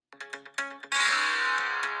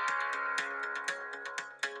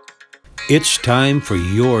It's time for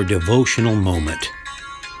your devotional moment.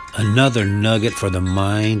 Another nugget for the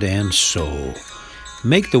mind and soul.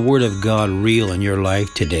 Make the Word of God real in your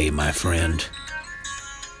life today, my friend.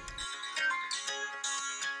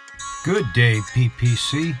 Good day,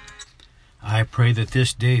 PPC. I pray that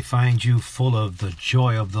this day finds you full of the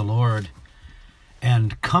joy of the Lord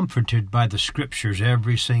and comforted by the Scriptures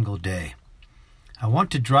every single day. I want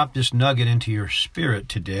to drop this nugget into your spirit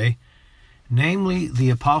today, namely the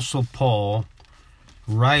Apostle Paul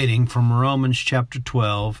writing from Romans chapter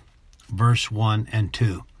 12, verse 1 and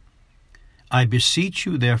 2. I beseech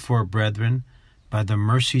you, therefore, brethren, by the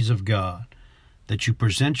mercies of God, that you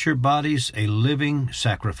present your bodies a living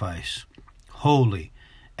sacrifice, holy,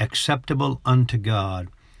 acceptable unto God,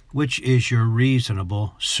 which is your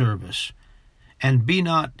reasonable service. And be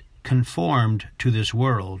not conformed to this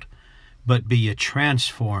world, but be ye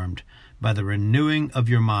transformed by the renewing of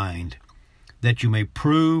your mind, that you may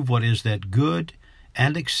prove what is that good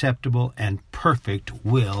and acceptable and perfect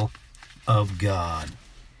will of God.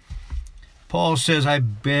 Paul says, I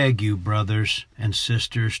beg you, brothers and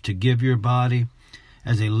sisters, to give your body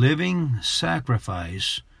as a living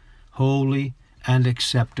sacrifice, holy and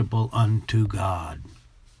acceptable unto God.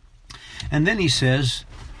 And then he says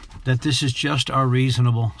that this is just our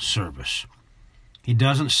reasonable service. He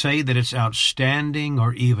doesn't say that it's outstanding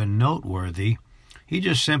or even noteworthy. He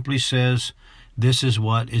just simply says, this is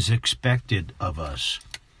what is expected of us.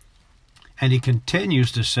 And he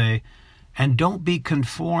continues to say, and don't be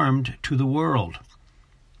conformed to the world,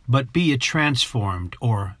 but be ye transformed,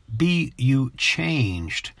 or be you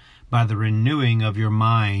changed by the renewing of your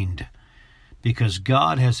mind, because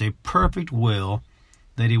God has a perfect will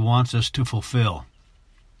that he wants us to fulfill.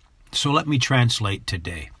 So let me translate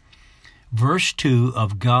today. Verse 2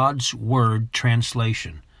 of God's Word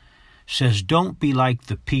translation says, don't be like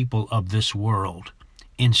the people of this world.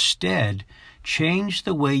 Instead, change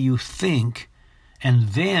the way you think, and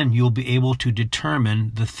then you'll be able to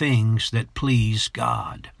determine the things that please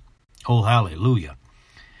God. Oh, hallelujah.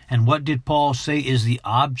 And what did Paul say is the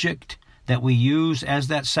object that we use as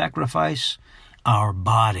that sacrifice? Our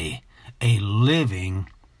body, a living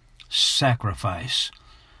sacrifice.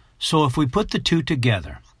 So if we put the two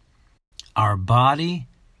together, our body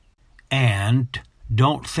and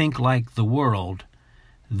don't think like the world,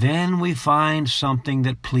 then we find something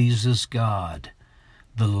that pleases God.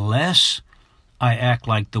 The less I act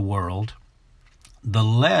like the world, the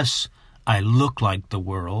less I look like the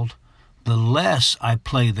world, the less I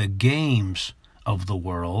play the games of the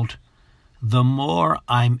world, the more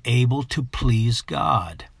I'm able to please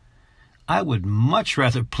God. I would much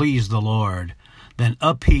rather please the Lord than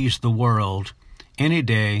appease the world any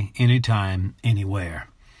day, anytime, anywhere.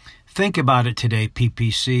 Think about it today,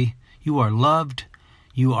 PPC. You are loved,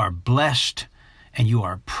 you are blessed, and you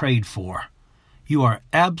are prayed for. You are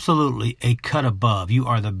absolutely a cut above. You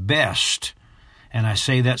are the best, and I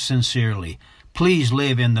say that sincerely. Please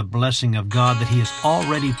live in the blessing of God that he has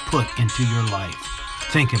already put into your life.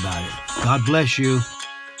 Think about it. God bless you.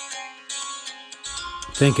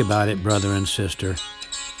 Think about it, brother and sister.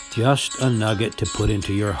 Just a nugget to put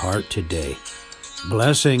into your heart today.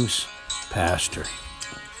 Blessings, Pastor.